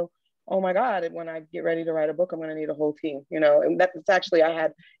everything. So, oh my God, when I get ready to write a book, I'm gonna need a whole team, and that's actually, I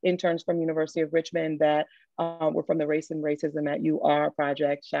had interns from University of Richmond that were from the Race and Racism at UR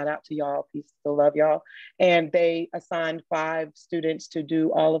project. Shout out to y'all, peace, still love y'all. And they assigned 5 students to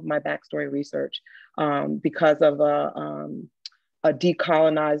do all of my backstory research because of a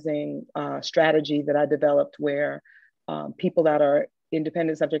decolonizing strategy that I developed, where people that are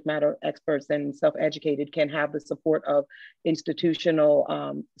independent subject matter experts and self-educated can have the support of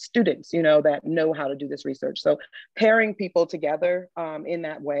institutional students, that know how to do this research. So pairing people together in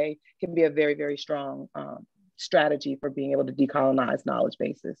that way can be a very, very strong strategy for being able to decolonize knowledge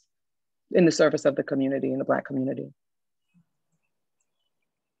bases in the service of the community and the Black community.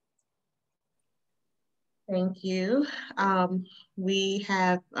 Thank you. We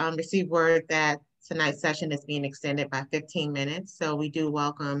have received word that tonight's session is being extended by 15 minutes. So we do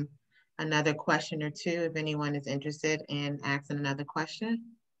welcome another question or two if anyone is interested in asking another question.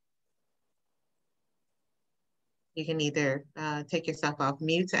 You can either take yourself off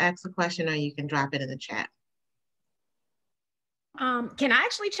mute to ask a question, or you can drop it in the chat. Can I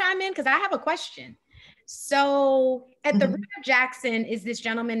actually chime in? Because I have a question. So at the root of Jackson is this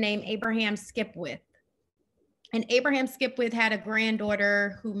gentleman named Abraham Skipwith. And Abraham Skipwith had a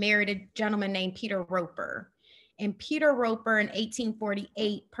granddaughter who married a gentleman named Peter Roper. And Peter Roper in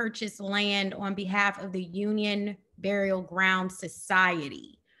 1848 purchased land on behalf of the Union Burial Ground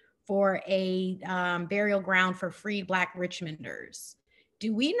Society for a burial ground for free Black Richmonders.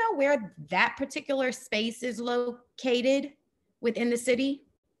 Do we know where that particular space is located within the city?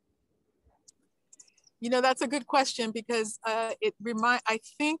 That's a good question, because I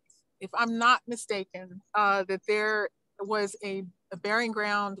think, if I'm not mistaken, that there was a burying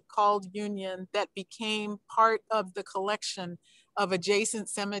ground called Union that became part of the collection of adjacent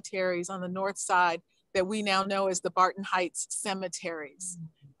cemeteries on the north side that we now know as the Barton Heights cemeteries.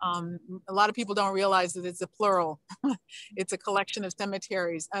 A lot of people don't realize that it's a plural. It's a collection of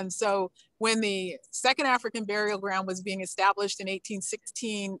cemeteries. And so when the second African burial ground was being established in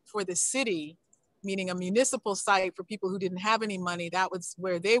 1816 for the city, meaning a municipal site for people who didn't have any money, that was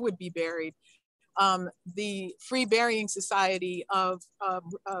where they would be buried. The Free Burying Society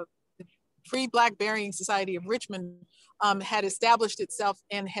Free Black Burying Society of Richmond had established itself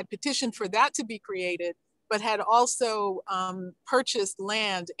and had petitioned for that to be created, but had also purchased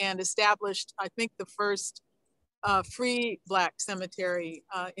land and established, I think, the first free Black cemetery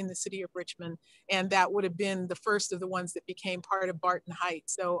in the city of Richmond. And that would have been the first of the ones that became part of Barton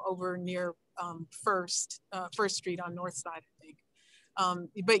Heights. So over near First Street on North Side, I think.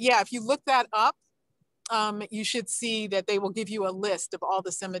 But yeah, if you look that up, you should see that they will give you a list of all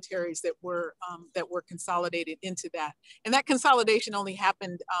the cemeteries that were consolidated into that. And that consolidation only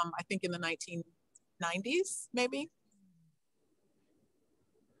happened, I think, in the 1990s, maybe.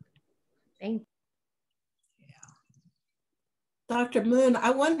 Thank you. Dr. Moon, I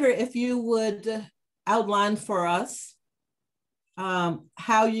wonder if you would outline for us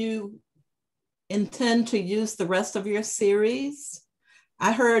how you intend to use the rest of your series.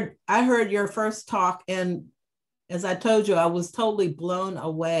 I heard your first talk, and as I told you, I was totally blown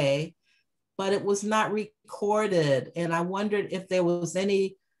away, but it was not recorded. And I wondered if there was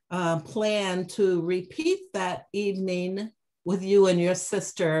any plan to repeat that evening with you and your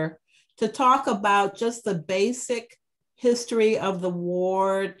sister to talk about just the basic history of the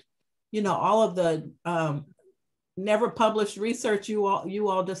ward, all of the never published research you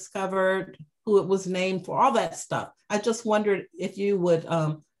all discovered, who it was named for, all that stuff. I just wondered if you would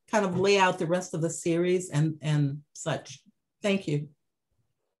kind of lay out the rest of the series and such. Thank you.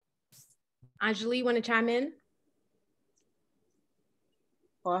 Enjoli, you want to chime in?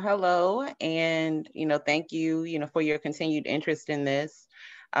 Well, hello, and thank you, for your continued interest in this.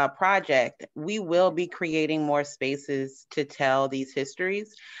 project, we will be creating more spaces to tell these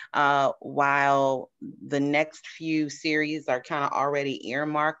histories, while the next few series are kind of already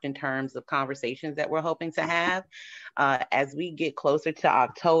earmarked in terms of conversations that we're hoping to have. As we get closer to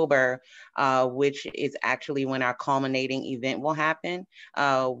October, which is actually when our culminating event will happen,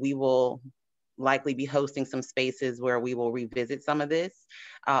 we will likely be hosting some spaces where we will revisit some of this.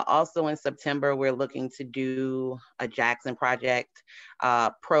 Also in September, we're looking to do a JXN Project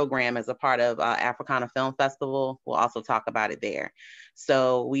program as a part of Africana Film Festival. We'll also talk about it there.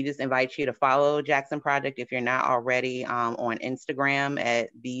 So we just invite you to follow JXN Project if you're not already, on Instagram at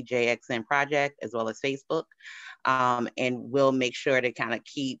the JXN Project, as well as Facebook. And we'll make sure to kind of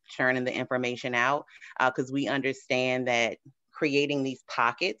keep churning the information out, because we understand that creating these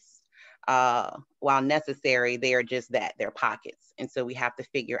pockets, while necessary, they are just that, they're pockets. And so we have to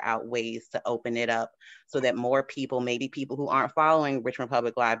figure out ways to open it up so that more people, maybe people who aren't following Richmond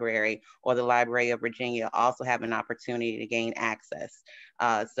Public Library or the Library of Virginia, also have an opportunity to gain access.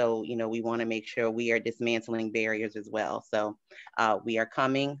 So, you know, we want to make sure we are dismantling barriers as well. So we are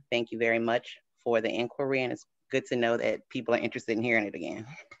coming. Thank you very much for the inquiry. And it's good to know that people are interested in hearing it again.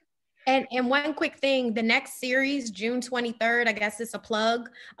 And one quick thing, the next series, June 23rd, I guess it's a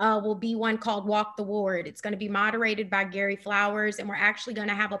plug, will be one called Walk the Ward. It's going to be moderated by Gary Flowers, and we're actually going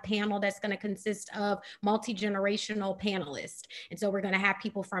to have a panel that's going to consist of multi-generational panelists. And so we're going to have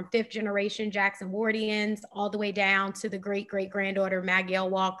people from 5th generation Jackson Wardians all the way down to the great-great-granddaughter of Magiel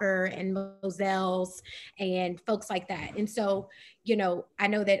Walker and Moselles and folks like that. And so, you know, I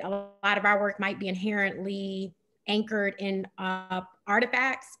know that a lot of our work might be inherently anchored in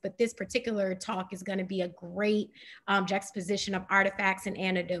artifacts, but this particular talk is going to be a great juxtaposition of artifacts and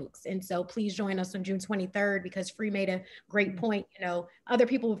anecdotes. And so please join us on June 23rd, because Free made a great point. You know, other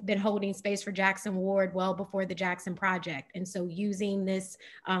people have been holding space for Jackson Ward well before the JXN Project. And so using this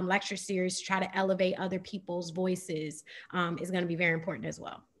lecture series to try to elevate other people's voices is going to be very important as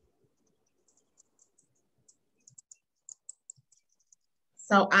well.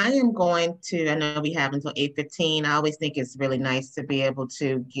 So I am going to, I know we have until 8:15. I always think it's really nice to be able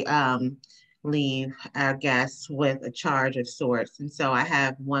to leave our guests with a charge of sorts. And so I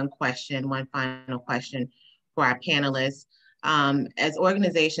have one final question for our panelists. As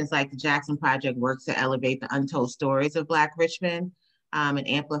organizations like the JXN Project work to elevate the untold stories of Black Richmond and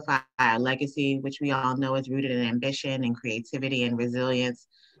amplify our legacy, which we all know is rooted in ambition and creativity and resilience,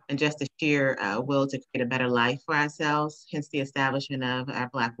 and just a sheer will to create a better life for ourselves, hence the establishment of our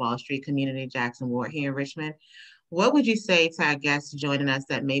Black Wall Street community, Jackson Ward here in Richmond. What would you say to our guests joining us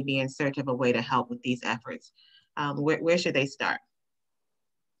that may be in search of a way to help with these efforts? Where should they start?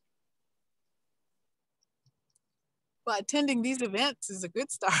 Well, attending these events is a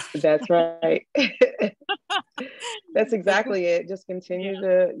good start. That's right. That's exactly it. Just continue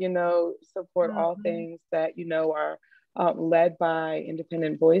to, you know, support all things that, you know, are led by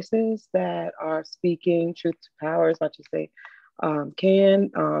independent voices that are speaking truth to power as much as they can.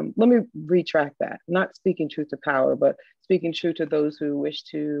 Let me retract that. Not speaking truth to power, but speaking truth to those who wish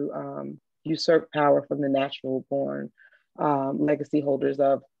to usurp power from the natural born legacy holders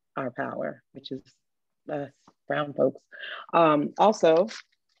of our power, which is us brown folks. Also,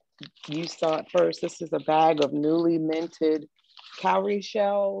 you saw it first. This is a bag of newly minted cowrie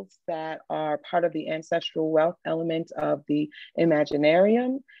shells that are part of the ancestral wealth element of the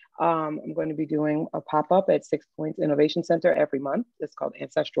Imaginarium. I'm going to be doing a pop-up at 6 Points Innovation Center every month. It's called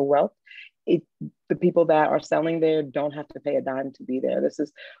Ancestral Wealth. The people that are selling there don't have to pay a dime to be there. This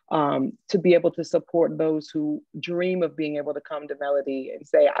is to be able to support those who dream of being able to come to Melody and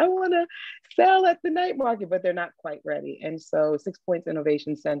say, I want to sell at the night market, but they're not quite ready. And so 6 Points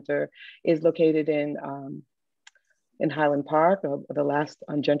Innovation Center is located in Highland Park, the last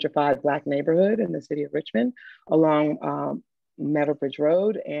ungentrified Black neighborhood in the city of Richmond, along Meadowbridge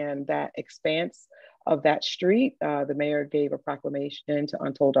Road. And that expanse of that street, the mayor gave a proclamation to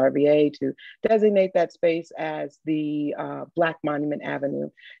Untold RVA to designate that space as the Black Monument Avenue.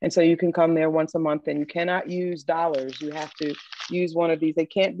 And so you can come there once a month, and you cannot use dollars. You have to use one of these. They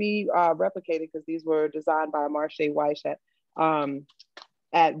can't be replicated because these were designed by Marche Weiss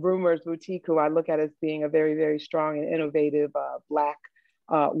at Rumors Boutique, who I look at as being a very, very strong and innovative Black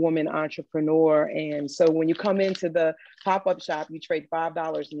woman entrepreneur. And so when you come into the pop-up shop, you trade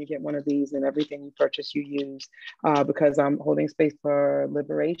 $5 and you get one of these, and everything you purchase, you use, because I'm holding space for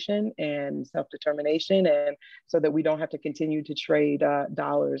liberation and self-determination. And so that we don't have to continue to trade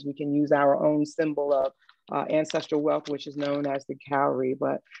dollars, we can use our own symbol of ancestral wealth, which is known as the cowrie.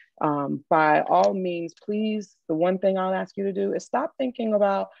 But by all means, please, the one thing I'll ask you to do is stop thinking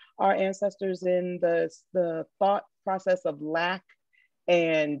about our ancestors in the thought process of lack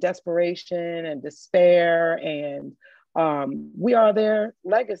and desperation and despair, and we are their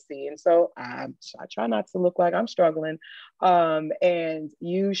legacy. And so I try not to look like I'm struggling. And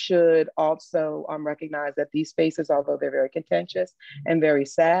you should also recognize that these spaces, although they're very contentious and very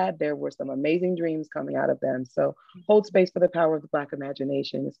sad, there were some amazing dreams coming out of them. So hold space for the power of the Black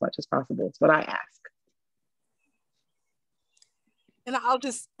imagination as much as possible. It's what I ask. And I'll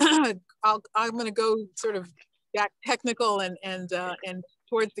just, I'm going to go sort of back technical and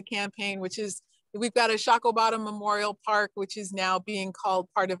towards the campaign, which is, we've got a Shacobottom Memorial Park, which is now being called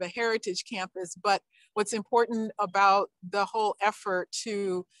part of a heritage campus. But what's important about the whole effort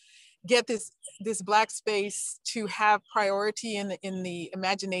to get this Black space to have priority in the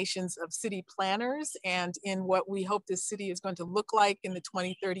imaginations of city planners and in what we hope this city is going to look like in the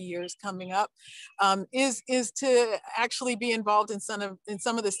 20, 30 years coming up, is to actually be involved in some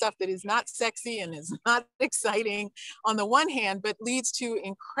of the stuff that is not sexy and is not exciting on the one hand, but leads to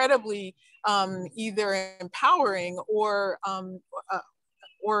incredibly either empowering or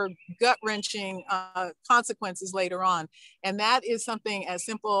gut-wrenching consequences later on. And that is something as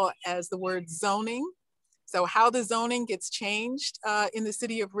simple as the word zoning. So how the zoning gets changed in the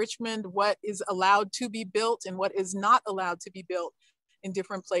city of Richmond, what is allowed to be built and what is not allowed to be built in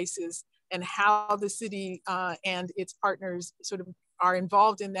different places, and how the city and its partners sort of are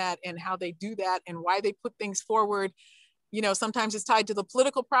involved in that, and how they do that, and why they put things forward. You know, sometimes it's tied to the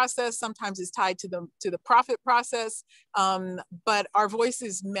political process, sometimes it's tied to the profit process, but our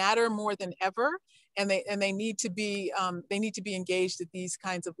voices matter more than ever, and they need to be engaged at these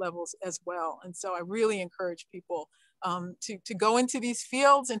kinds of levels as well. And so I really encourage people to go into these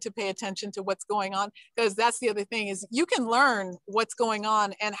fields and to pay attention to what's going on, because that's the other thing, is you can learn what's going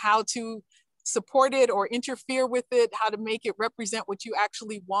on and how to support it or interfere with it, how to make it represent what you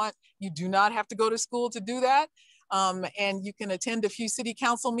actually want. You do not have to go to school to do that. And you can attend a few city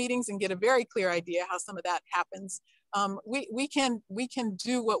council meetings and get a very clear idea how some of that happens. We can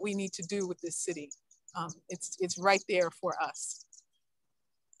do what we need to do with this city. It's right there for us.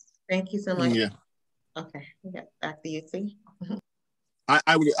 Thank you so much. Yeah. Okay, we got Dr. Utsey.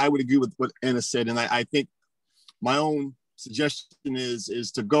 I would agree with what Anna said, and I think my own suggestion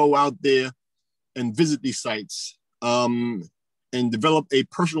is to go out there and visit these sites and develop a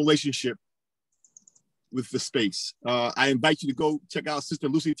personal relationship with the space. I invite you to go check out Sister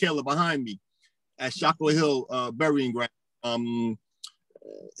Lucy Taylor behind me at Shockley Hill Burying Ground.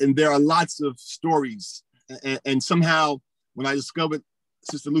 And there are lots of stories. And somehow, when I discovered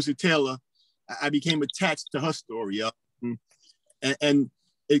Sister Lucy Taylor, I became attached to her story. And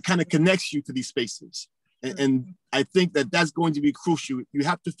it kind of connects you to these spaces. And I think that that's going to be crucial. You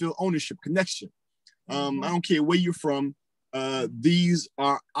have to feel ownership, connection. I don't care where you're from. These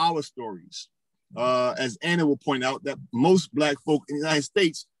are our stories. As Anna will point out, that most Black folk in the United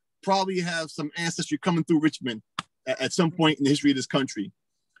States probably have some ancestry coming through Richmond at some point in the history of this country.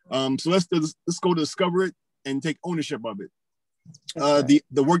 So let's go to discover it and take ownership of it.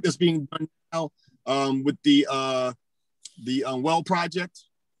 The work that's being done now with the Well Project,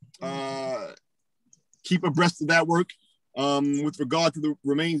 keep abreast of that work with regard to the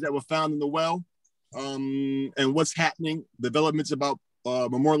remains that were found in the well and what's happening, developments about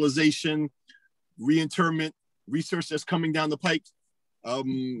memorialization, reinterment, research that's coming down the pike.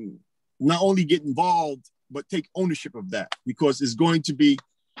 Not only get involved, but take ownership of that, because it's going to be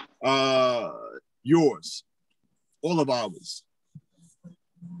yours, all of ours.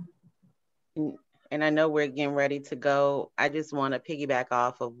 And I know we're getting ready to go. I just want to piggyback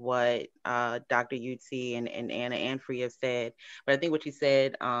off of what Dr. Utsey and Anna and Free have said. But I think what you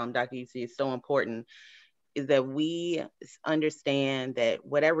said, Dr. Utsey, is so important, is that we understand that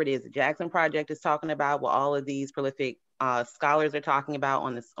whatever it is the JXN Project is talking about, what all of these prolific scholars are talking about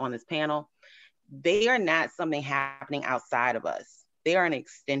on this panel, they are not something happening outside of us. They are an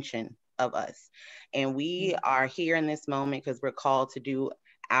extension of us. And we are here in this moment because we're called to do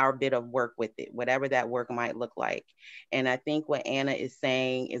our bit of work with it, whatever that work might look like. And I think what Anna is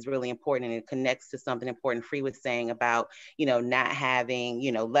saying is really important, and it connects to something important Free was saying about, not having,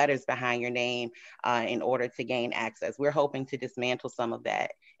 letters behind your name in order to gain access. We're hoping to dismantle some of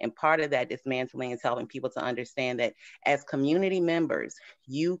that. And part of that dismantling is helping people to understand that as community members,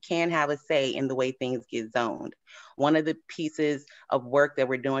 you can have a say in the way things get zoned. One of the pieces of work that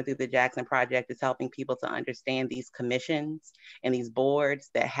we're doing through the JXN Project is helping people to understand these commissions and these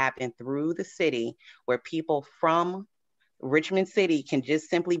boards that happen through the city, where people from Richmond City can just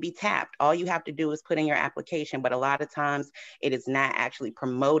simply be tapped. All you have to do is put in your application, but a lot of times it is not actually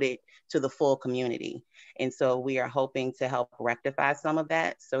promoted to the full community. And so we are hoping to help rectify some of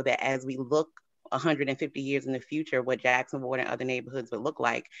that, so that as we look 150 years in the future, what Jackson Ward and other neighborhoods would look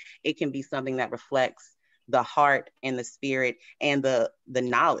like, it can be something that reflects the heart and the spirit and the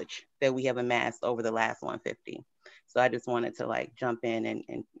knowledge that we have amassed over the last 150. So I just wanted to like jump in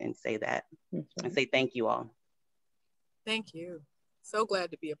and say that and say thank you all. Thank you. So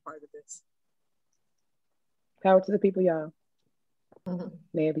glad to be a part of this. Power to the people, y'all. Mm-hmm.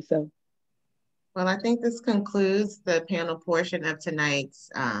 May it be so. Well, I think this concludes the panel portion of tonight's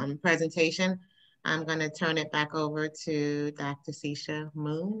presentation. I'm going to turn it back over to Dr. Sesha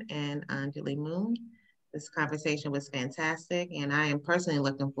Moon and Enjoli Moon. This conversation was fantastic, and I am personally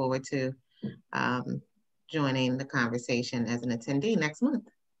looking forward to joining the conversation as an attendee next month.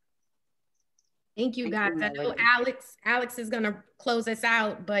 Thank you, guys. I know Alex is going to close us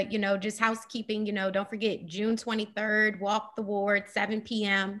out, but, you know, just housekeeping, you know, don't forget June 23rd, Walk the Ward, 7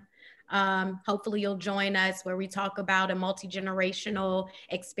 p.m. Hopefully you'll join us where we talk about a multi-generational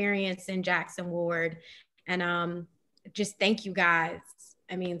experience in Jackson Ward. And just thank you guys.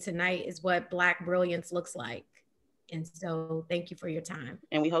 I mean, tonight is what Black brilliance looks like. And so thank you for your time.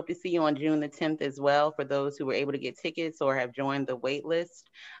 And we hope to see you on June the 10th as well. For those who were able to get tickets or have joined the wait list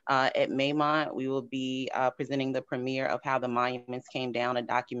at Maymont, we will be presenting the premiere of How the Monuments Came Down, a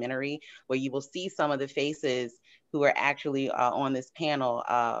documentary where you will see some of the faces who are actually on this panel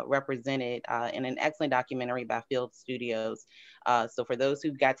represented in an excellent documentary by Field Studios. So for those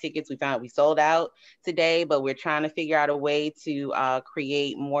who got tickets, we found we sold out today, but we're trying to figure out a way to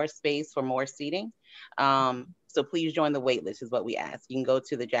create more space for more seating. So please join the wait list is what we ask. You can go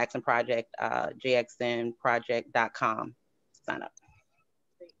to the Jackson Project, JXNProject.com, sign up.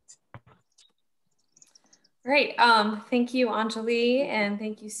 Great. Thank you, Enjoli, and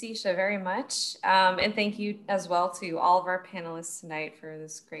thank you, Sesha, very much. And thank you as well to all of our panelists tonight for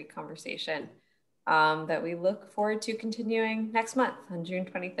this great conversation that we look forward to continuing next month on June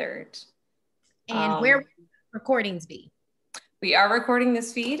 23rd. And where will recordings be? We are recording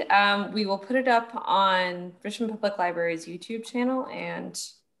this feed. We will put it up on Richmond Public Library's YouTube channel, and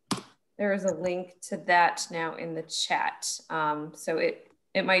there is a link to that now in the chat. So it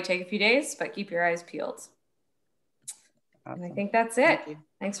might take a few days, but keep your eyes peeled. Awesome. And I think that's it.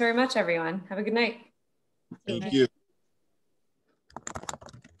 Thanks very much, everyone. Have a good night. Thank you.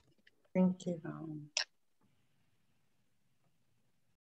 Thank you.